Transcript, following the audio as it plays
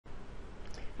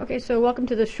Okay, so welcome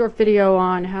to this short video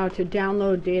on how to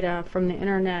download data from the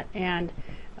internet and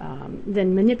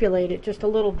then manipulate it just a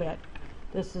little bit.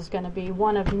 This is going to be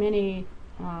one of many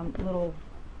little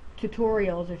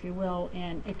tutorials, if you will,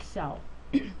 in Excel.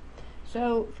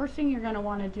 So first thing you're going to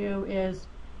want to do is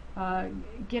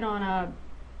get on a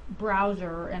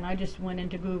browser, and I just went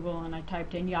into Google and I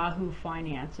typed in Yahoo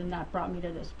Finance, and that brought me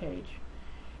to this page.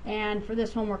 And for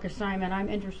this homework assignment, I'm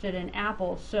interested in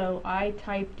Apple, so I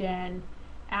typed in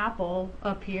Apple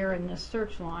up here in this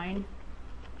search line.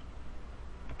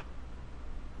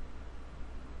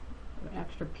 An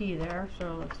extra P there,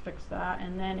 so let's fix that,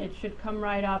 and then it should come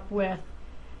right up with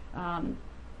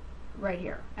right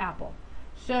here, Apple.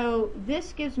 So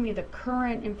this gives me the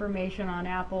current information on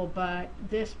Apple, but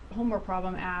this homework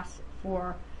problem asks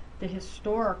for the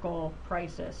historical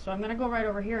prices. So I'm going to go right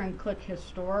over here and click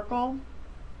historical,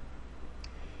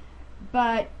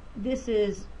 but this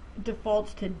is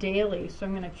defaults to daily, so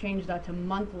I'm going to change that to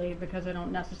monthly because I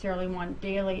don't necessarily want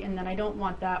daily, and then I don't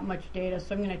want that much data,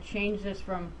 so I'm going to change this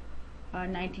from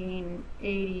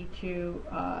 1980 to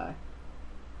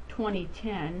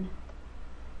 2010,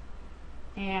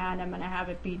 and I'm going to have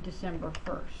it be December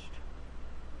 1st.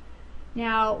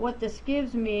 Now what this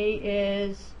gives me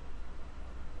is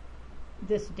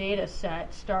this data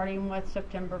set starting with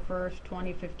September 1st,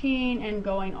 2015 and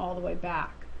going all the way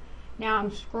back. Now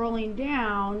I'm scrolling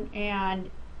down,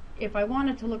 and if I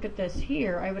wanted to look at this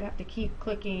here, I would have to keep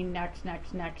clicking next,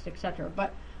 next, next, etc.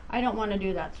 But I don't want to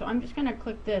do that, so I'm just going to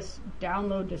click this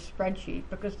download to spreadsheet,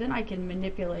 because then I can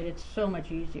manipulate it so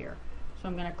much easier. So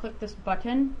I'm going to click this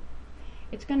button.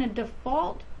 It's going to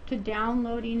default to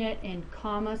downloading it in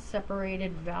comma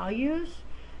separated values.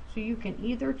 So you can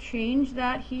either change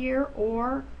that here,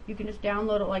 or you can just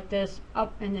download it like this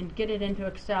up and then get it into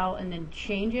Excel and then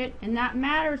change it. And that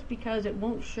matters because it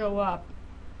won't show up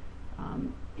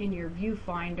in your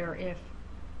viewfinder if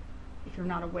you're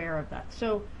not aware of that.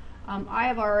 So I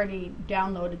have already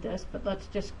downloaded this, but let's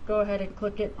just go ahead and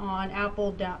click it on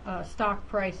Apple stock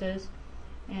prices,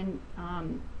 and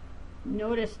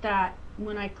notice that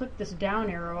when I click this down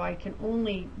arrow, I can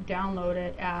only download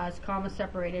it as comma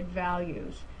separated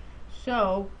values.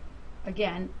 So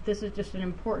again, this is just an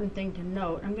important thing to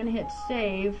note. I'm going to hit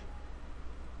save,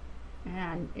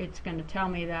 and it's going to tell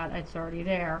me that it's already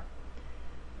there.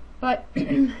 But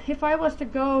if I was to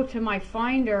go to my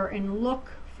Finder and look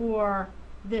for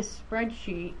this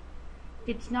spreadsheet,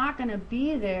 it's not going to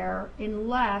be there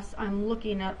unless I'm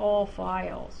looking at all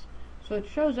files. So it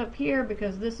shows up here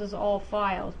because this is all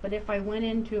files, but if I went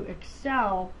into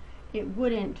Excel, it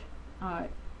wouldn't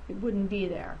be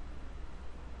there.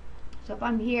 So if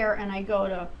I'm here and I go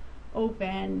to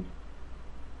open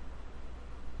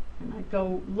and I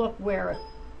go look where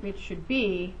it should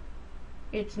be,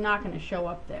 it's not going to show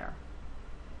up there.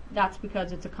 That's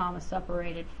because it's a comma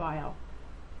separated file.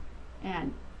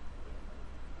 And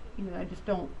you know,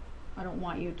 I don't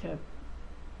want you to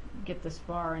get this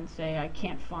far and say I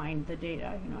can't find the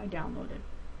data, you know, I downloaded.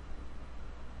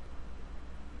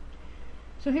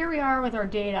 So here we are with our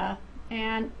data,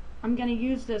 and I'm going to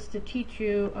use this to teach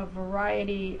you a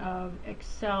variety of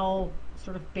Excel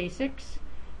sort of basics,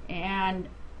 and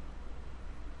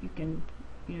you can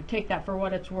take that for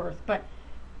what it's worth. But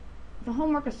the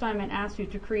homework assignment asks you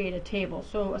to create a table.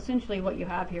 So essentially what you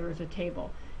have here is a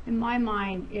table. In my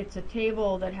mind, it's a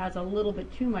table that has a little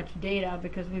bit too much data,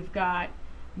 because we've got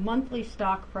monthly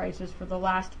stock prices for the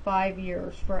last 5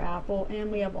 years for Apple,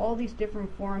 and we have all these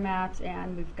different formats,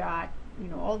 and we've got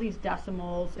all these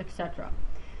decimals, etc.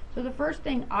 So the first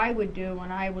thing I would do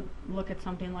when I would look at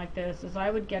something like this is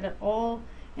I would get it all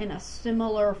in a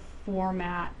similar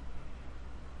format,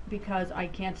 because I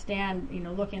can't stand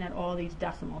looking at all these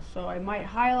decimals. So I might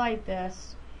highlight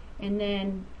this and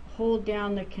then hold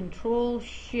down the Control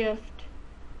Shift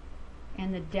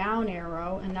and the down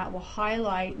arrow, and that will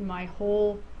highlight my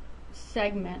whole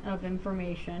segment of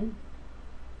information,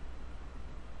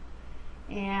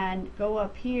 and go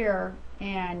up here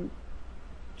and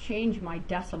change my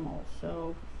decimals.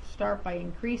 So start by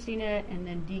increasing it and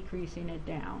then decreasing it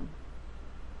down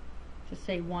to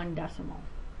say 1 decimal,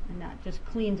 and that just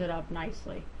cleans it up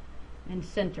nicely, and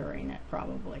centering it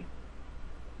probably.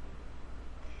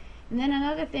 And then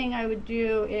another thing I would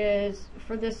do is,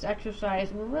 for this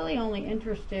exercise, we're really only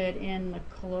interested in the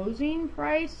closing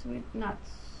price. Not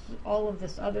all of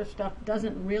this other stuff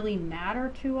doesn't really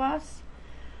matter to us.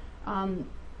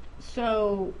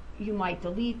 So you might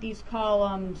delete these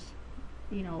columns,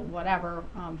 whatever.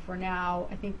 For now,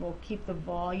 I think we'll keep the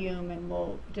volume, and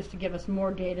we'll, just to give us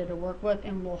more data to work with,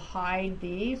 and we'll hide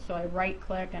these. So I right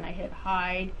click and I hit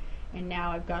hide, and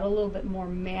now I've got a little bit more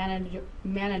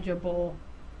manageable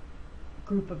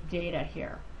group of data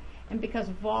here. And because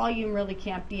volume really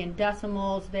can't be in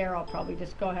decimals there, I'll probably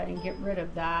just go ahead and get rid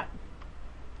of that.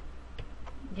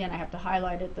 Again, I have to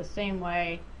highlight it the same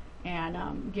way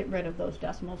and get rid of those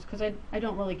decimals because I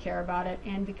don't really care about it.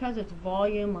 And because it's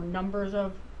volume or numbers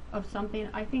of something,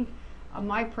 I think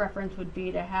my preference would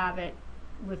be to have it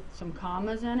with some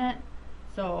commas in it.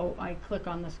 So I click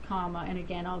on this comma, and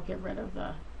again, I'll get rid of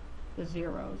the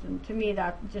zeros. And to me,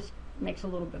 that just makes a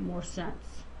little bit more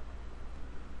sense.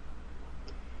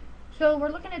 So we're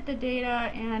looking at the data,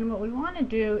 and what we want to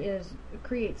do is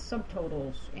create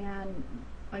subtotals. And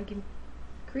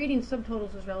creating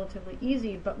subtotals is relatively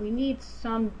easy, but we need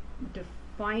some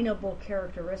definable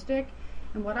characteristic.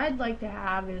 And what I'd like to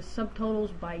have is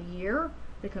subtotals by year,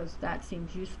 because that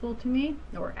seems useful to me,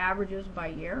 or averages by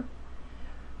year.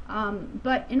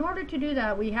 But in order to do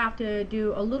that, we have to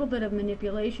do a little bit of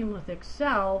manipulation with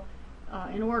Excel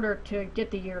in order to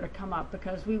get the year to come up,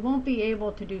 because we won't be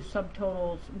able to do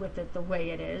subtotals with it the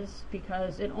way it is,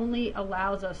 because it only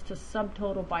allows us to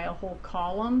subtotal by a whole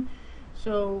column.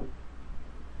 So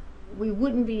we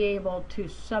wouldn't be able to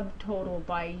subtotal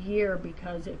by year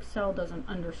because Excel doesn't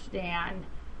understand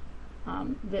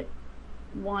that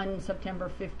 1 September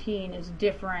 15 is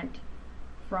different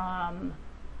from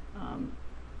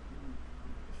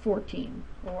 14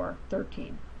 or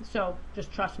 13. So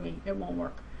just trust me, it won't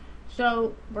work.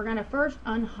 So we're going to first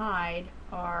unhide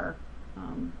our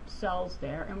cells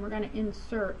there, and we're going to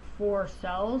insert 4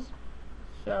 cells.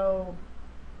 So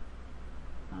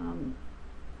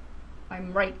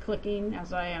I'm right clicking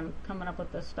as I am coming up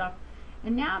with this stuff,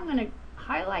 and now I'm going to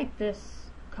highlight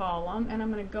this column, and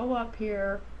I'm going to go up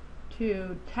here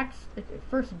to text,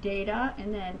 first data,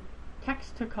 and then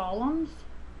text to columns.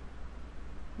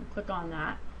 Click on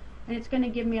that, and it's going to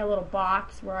give me a little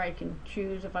box where I can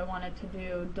choose if I wanted to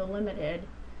do delimited,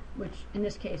 which in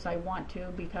this case I want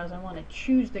to, because I want to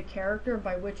choose the character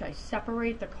by which I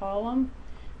separate the column.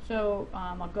 So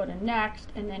I'll go to next,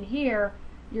 and then here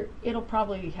it'll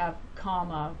probably have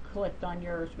comma clicked on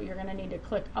yours, but you're going to need to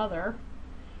click other,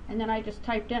 and then I just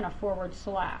typed in a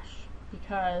 /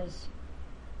 because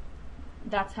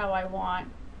that's how I want,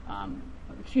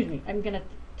 excuse me, I'm going to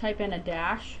type in a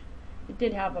dash. It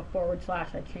did have a /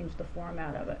 I changed the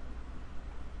format of it.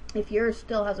 If yours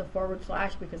still has a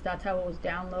 / because that's how it was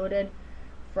downloaded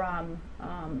from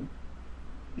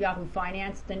Yahoo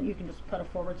Finance, then you can just put a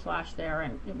 / there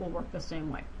and it will work the same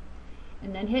way.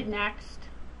 And then hit next.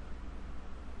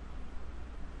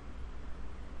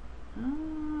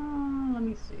 Let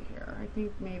me see here. I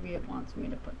think maybe it wants me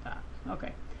to put that.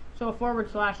 Okay, so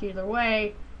a / either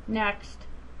way, next,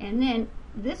 and then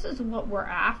this is what we're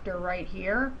after right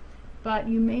here, but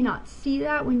you may not see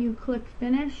that when you click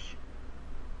finish.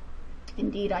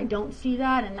 Indeed, I don't see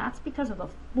that, and that's because of the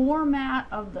format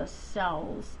of the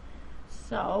cells.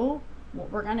 So what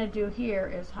we're going to do here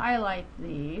is highlight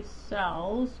these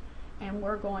cells, and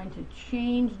we're going to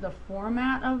change the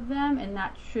format of them, and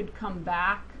that should come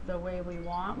back the way we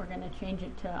want. We're going to change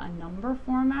it to a number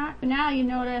format. So now you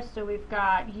notice that we've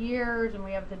got years, and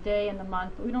we have the day and the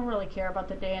month, but we don't really care about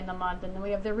the day and the month, and then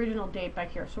we have the original date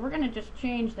back here. So we're going to just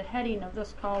change the heading of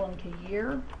this column to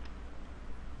year,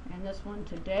 and this one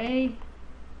to day,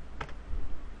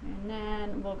 and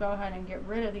then we'll go ahead and get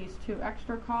rid of these 2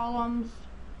 extra columns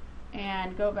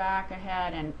and go back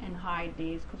ahead and hide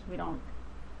these because we don't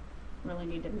really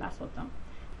need to mess with them.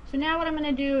 So now what I'm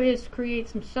going to do is create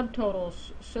some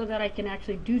subtotals so that I can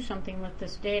actually do something with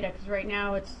this data, because right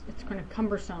now it's kind of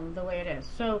cumbersome the way it is.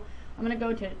 So I'm going to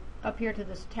go to up here to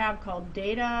this tab called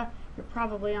data. You're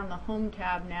probably on the home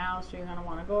tab now, so you're going to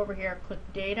want to go over here, click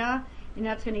data, and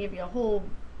that's going to give you a whole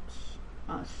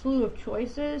slew of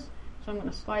choices. So I'm going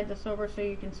to slide this over so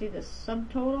you can see this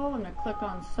subtotal. I'm going to click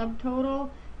on subtotal,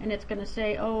 and it's going to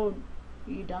say, oh,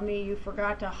 you dummy, you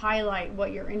forgot to highlight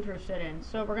what you're interested in.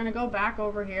 So we're going to go back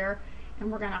over here,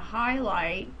 and we're going to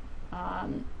highlight,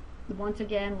 once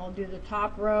again, we'll do the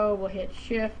top row, we'll hit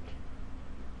shift,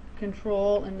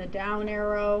 control, and the down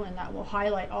arrow, and that will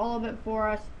highlight all of it for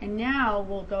us. And now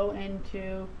we'll go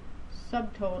into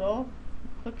subtotal,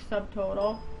 click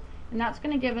subtotal, and that's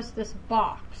going to give us this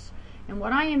box. And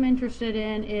what I am interested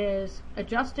in is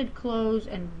adjusted close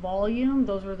and volume.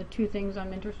 Those are the 2 things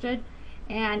I'm interested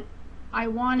in. And I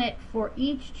want it for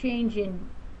each change in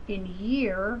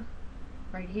year,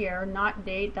 right here, not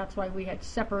date. That's why we had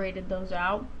separated those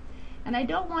out. And I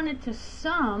don't want it to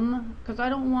sum, because I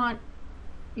don't want,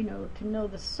 you know, to know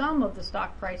the sum of the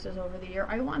stock prices over the year.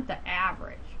 I want the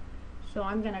average. So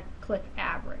I'm going to click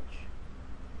average.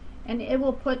 And it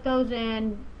will put those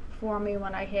in for me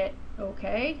when I hit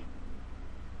OK.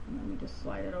 Let me just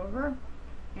slide it over.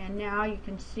 And now you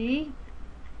can see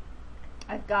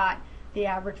I've got the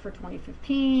average for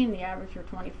 2015, the average for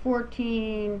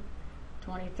 2014,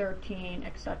 2013,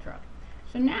 etc.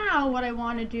 So now what I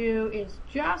want to do is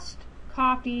just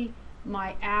copy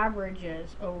my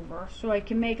averages over so I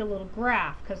can make a little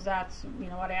graph, because that's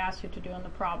what I asked you to do in the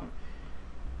problem.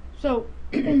 So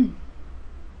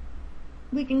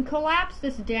we can collapse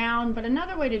this down, but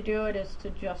another way to do it is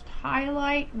to just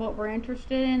highlight what we're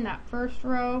interested in, that first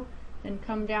row, then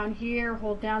come down here,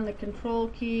 hold down the control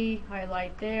key,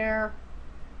 highlight there,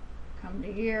 come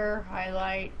to here,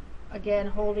 highlight, again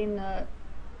holding the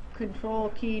control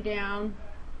key down,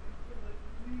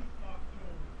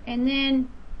 and then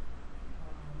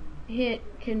hit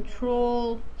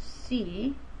Control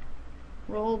C,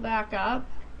 roll back up,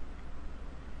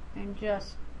 and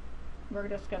we're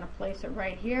just going to place it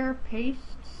right here, paste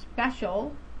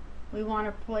special. We want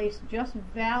to place just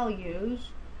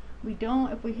values.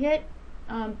 If we hit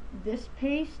this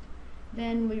paste,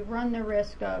 then we run the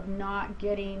risk of not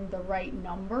getting the right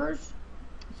numbers.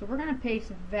 So we're going to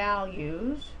paste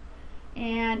values,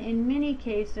 and in many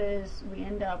cases we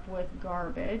end up with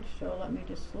garbage. So let me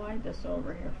just slide this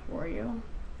over here for you.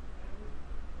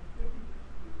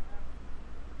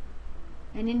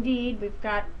 And indeed, we've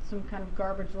got some kind of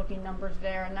garbage looking numbers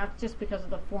there, and that's just because of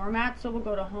the format. So we'll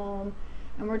go to home,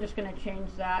 and we're just going to change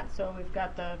that. So we've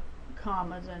got the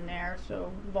commas in there,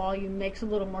 so volume makes a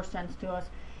little more sense to us.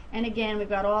 And again, we've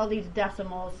got all these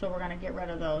decimals, so we're going to get rid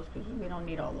of those because we don't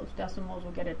need all those decimals.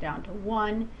 We'll get it down to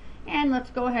 1. And let's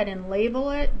go ahead and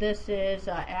label it. This is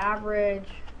average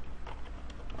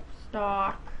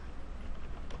stock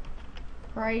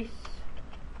price,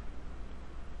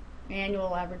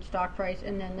 annual average stock price,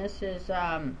 and then this is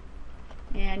average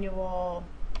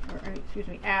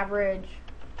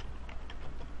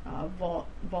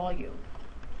volume.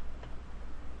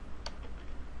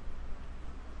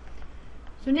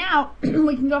 So now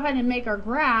we can go ahead and make our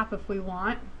graph if we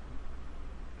want.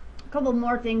 A couple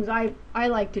more things I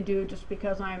like to do, just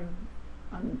because I'm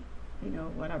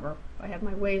whatever. I have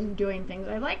my ways of doing things.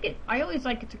 I always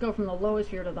like it to go from the lowest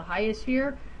here to the highest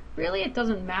here. Really, it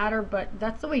doesn't matter, but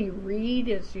that's the way you read,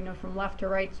 is from left to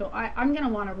right. So I'm going to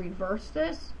want to reverse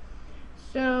this.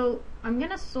 So I'm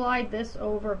going to slide this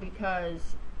over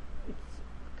because it's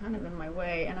kind of in my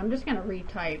way, and I'm just going to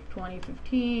retype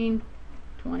 2015,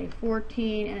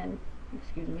 2014, and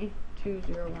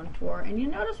 2014. And you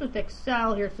notice with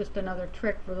Excel, here's just another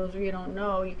trick for those of you who don't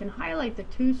know. You can highlight the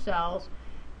 2 cells,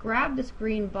 grab this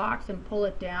green box and pull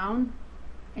it down,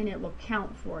 and it will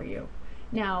count for you.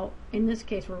 Now, in this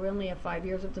case, we're only at 5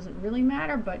 years. It doesn't really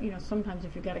matter, but sometimes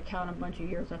if you've got to count a bunch of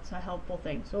years, that's a helpful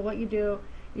thing. So what you do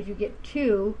is you get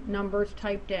 2 numbers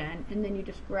typed in, and then you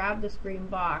just grab this green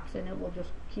box, and it will just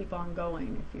keep on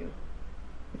going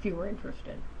if you were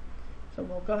interested. So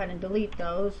we'll go ahead and delete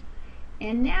those.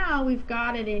 And now we've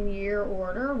got it in year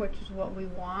order, which is what we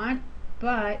want,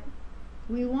 but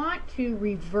we want to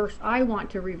reverse. I want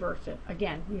to reverse it.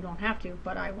 Again, you don't have to,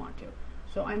 but I want to.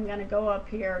 So I'm going to go up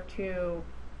here to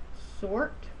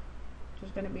sort, which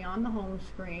is going to be on the home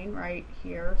screen right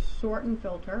here, sort and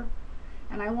filter,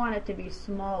 and I want it to be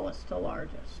smallest to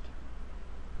largest.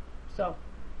 So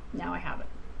now I have it.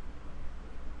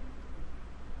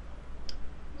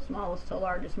 Smallest to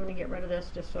largest. I'm going to get rid of this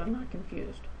just so I'm not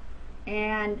confused.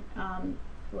 And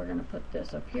we're going to put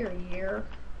this up here, year,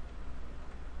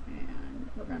 and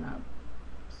we're going to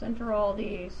center all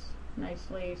these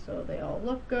nicely so they all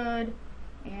look good.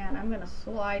 And I'm going to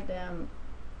slide them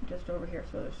just over here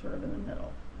so they're sort of in the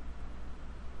middle.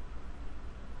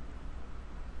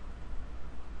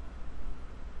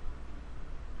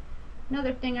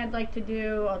 Another thing I'd like to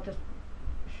do, I'll just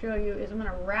show you, is I'm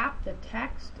going to wrap the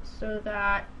text so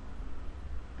that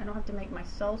I don't have to make my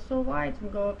cell so wide. So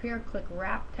I'm going to go up here, click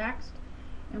wrap text,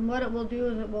 and what it will do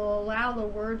is it will allow the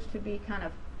words to be kind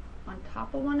of on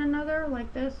top of one another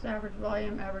like this: average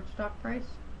volume, average stock price.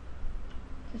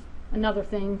 Just another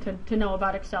thing to know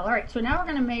about Excel. Alright, so now we're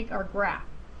going to make our graph.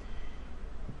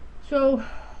 So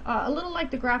a little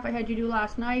like the graph I had you do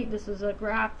last night, this is a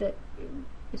graph that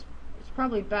is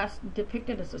probably best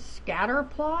depicted as a scatter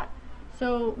plot.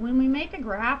 So when we make a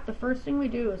graph, the first thing we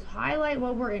do is highlight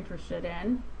what we're interested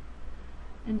in.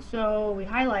 And so we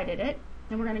highlighted it.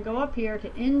 Then we're going to go up here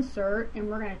to insert, and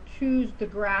we're going to choose the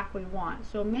graph we want.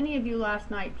 So many of you last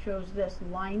night chose this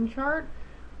line chart,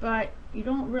 but you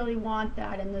don't really want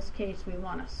that. In this case, we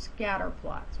want a scatter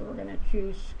plot. So we're going to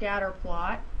choose scatter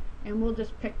plot, and we'll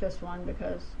just pick this one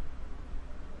because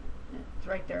it's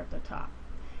right there at the top.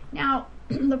 Now,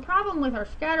 the problem with our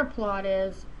scatter plot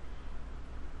is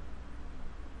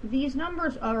these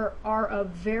numbers are of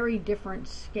very different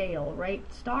scale, right?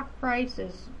 Stock price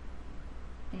is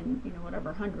in, you know,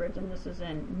 whatever hundreds, and this is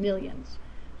in millions.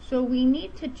 So we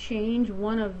need to change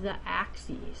one of the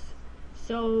axes.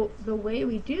 So the way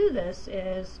we do this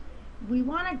is we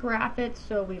want to graph it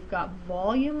so we've got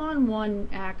volume on one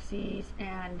axis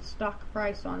and stock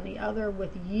price on the other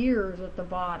with years at the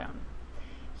bottom.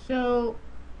 So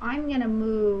I'm going to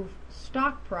move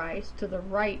stock price to the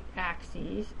right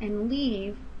axis and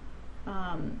leave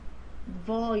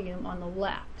volume on the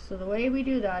left. So the way we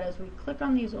do that is we click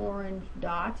on these orange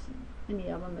dots, any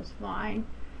of them is fine,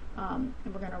 and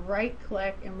we're going to right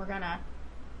click and we're going to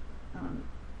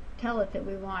tell it that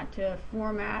we want to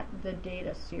format the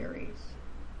data series.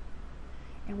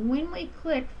 And when we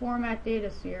click format data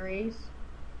series,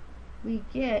 we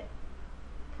get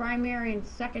primary and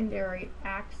secondary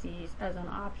axes as an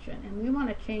option, and we want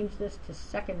to change this to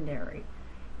secondary.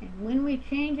 And when we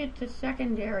change it to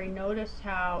secondary, notice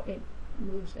how it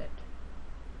moves it.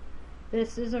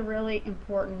 This is a really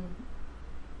important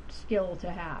skill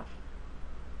to have.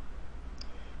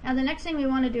 Now the next thing we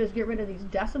want to do is get rid of these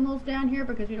decimals down here,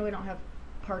 because you know we don't have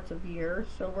parts of years.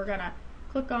 So we're going to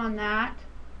click on that,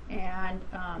 and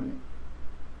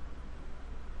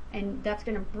that's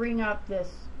going to bring up this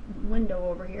window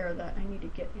over here that I need to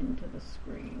get into the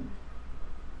screen.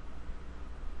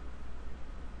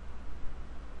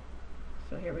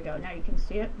 So here we go. Now you can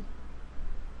see it.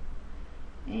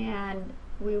 And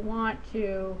we want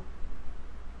to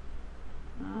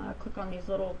click on these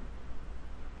little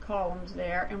columns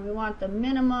there, and we want the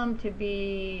minimum to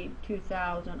be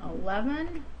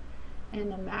 2011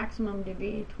 and the maximum to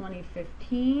be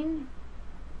 2015.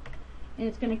 And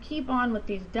it's going to keep on with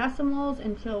these decimals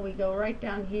until we go right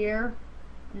down here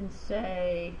and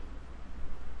say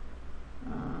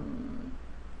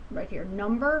right here,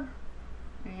 number,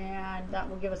 and that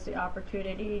will give us the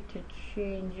opportunity to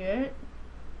change it.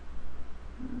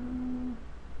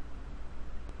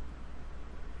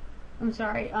 I'm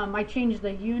sorry, I changed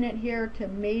the unit here to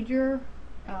major,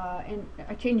 and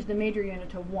I changed the major unit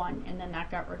to 1, and then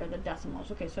that got rid of the decimals.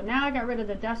 Okay, so now I got rid of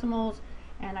the decimals,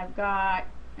 and I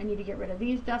need to get rid of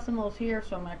these decimals here,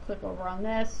 so I'm going to click over on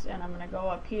this, and I'm going to go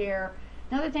up here.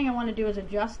 Another thing I want to do is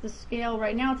adjust the scale.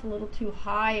 Right now it's a little too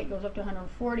high, it goes up to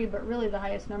 140, but really the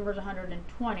highest number is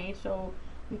 120, so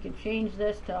we could change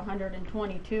this to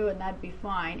 122 and that'd be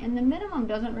fine. And the minimum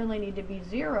doesn't really need to be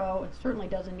 0. It certainly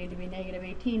doesn't need to be negative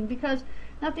 18 because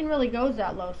nothing really goes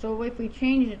that low. So if we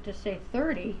change it to say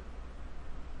 30,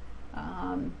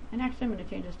 and actually I'm going to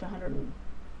change this to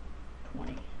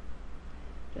 120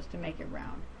 just to make it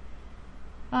round.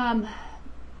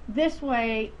 This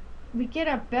way we get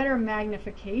a better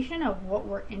magnification of what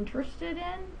we're interested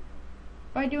in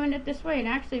by doing it this way. And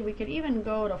actually we could even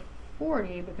go to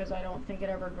 40 because I don't think it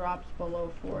ever drops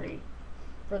below 40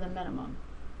 for the minimum.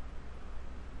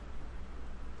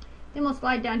 Then we'll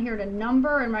slide down here to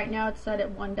number, and right now it's set at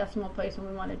 1 decimal place, and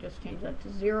we want to just change that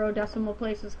to 0 decimal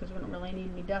places because we don't really need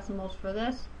any decimals for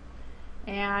this.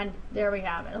 And there we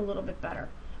have it, a little bit better.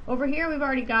 Over here we've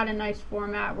already got a nice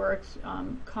format where it's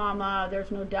comma, there's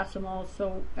no decimals,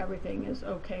 so everything is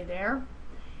okay there.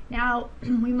 Now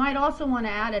we might also want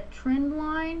to add a trend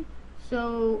line,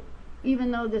 so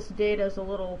even though this data is a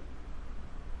little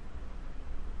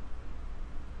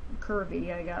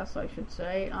curvy, I guess I should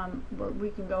say, we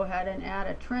can go ahead and add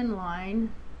a trend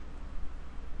line,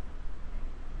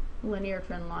 linear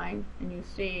trend line, and you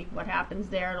see what happens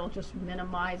there. It'll just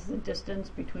minimize the distance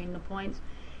between the points,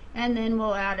 and then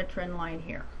we'll add a trend line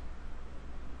here,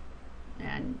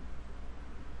 and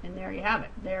there you have it.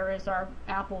 There is our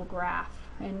Apple graph,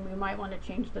 and we might want to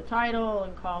change the title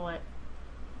and call it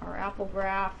our Apple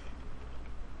graph.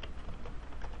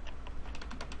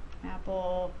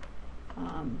 Apple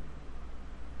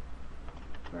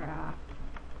graph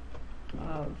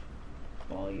of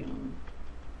volume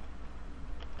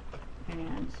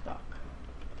and stock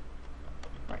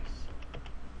price.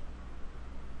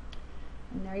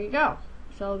 And there you go.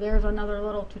 So there's another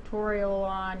little tutorial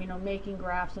on, you know, making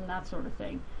graphs and that sort of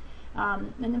thing.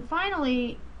 And then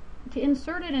finally, to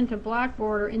insert it into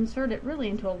Blackboard, or insert it really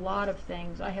into a lot of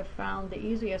things, I have found the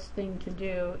easiest thing to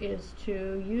do is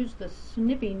to use the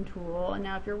snipping tool. And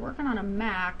now if you're working on a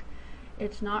Mac,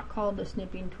 it's not called the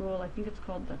snipping tool. I think it's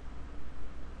called the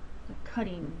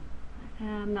cutting.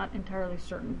 I'm not entirely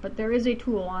certain, but there is a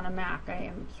tool on a Mac. I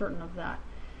am certain of that.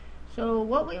 So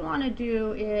what we want to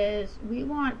do is we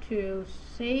want to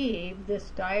save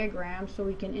this diagram so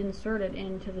we can insert it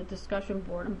into the discussion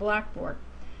board in Blackboard.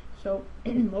 So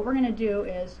what we're going to do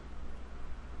is,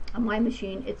 on my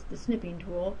machine, it's the snipping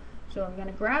tool. So I'm going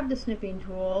to grab the snipping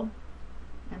tool,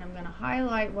 and I'm going to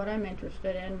highlight what I'm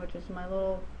interested in, which is my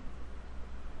little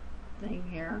thing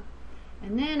here.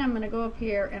 And then I'm going to go up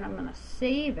here and I'm going to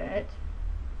save it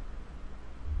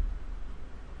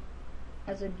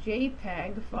as a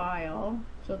JPEG file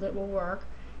so that it will work.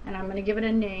 And I'm going to give it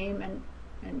a name, and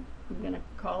I'm going to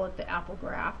call it the apple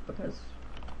graph because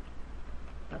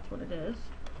that's what it is.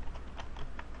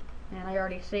 And I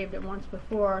already saved it once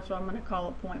before, so I'm going to call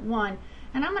it 0.1.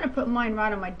 And I'm going to put mine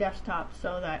right on my desktop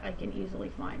so that I can easily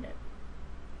find it.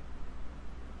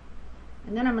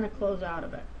 And then I'm going to close out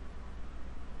of it.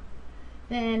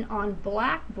 Then on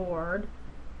Blackboard,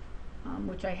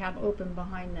 which I have open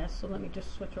behind this, so let me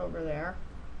just switch over there.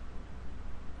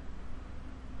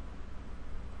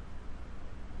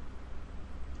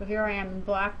 So here I am in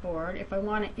Blackboard. If I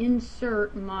want to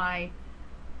insert my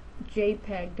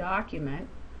JPEG document,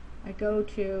 I go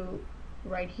to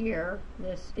right here,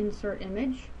 this insert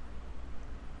image,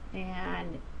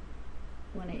 and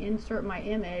when I insert my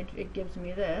image, it gives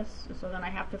me this. So then I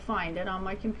have to find it on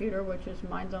my computer, which is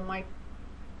mine's on my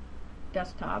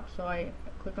desktop. So I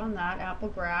click on that, Apple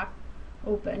Graph,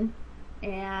 open,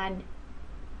 and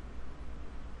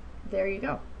there you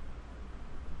go.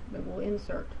 It will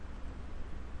insert.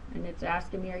 And it's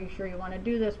asking me, are you sure you want to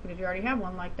do this? Because you already have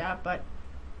one like that, but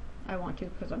I want to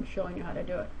because I'm showing you how to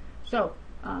do it. So,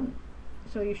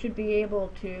 so you should be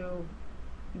able to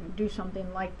do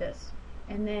something like this.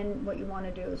 And then what you want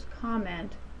to do is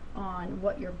comment on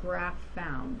what your graph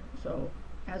found. So,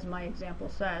 as my example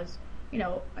says,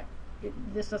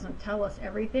 this doesn't tell us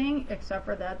everything except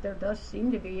for that there does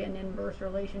seem to be an inverse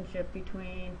relationship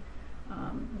between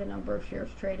the number of shares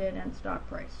traded and stock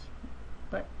price.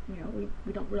 But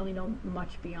we don't really know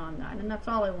much beyond that, and that's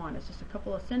all I want is just a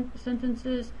couple of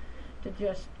sentences to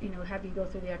just have you go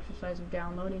through the exercise of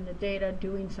downloading the data,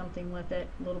 doing something with it,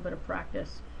 a little bit of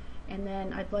practice, and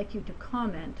then I'd like you to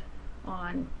comment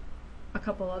on a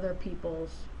couple other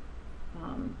people's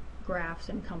graphs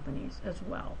and companies as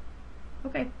well.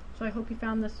 Okay, so I hope you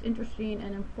found this interesting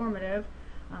and informative.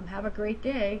 Have a great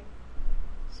day.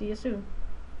 See you soon.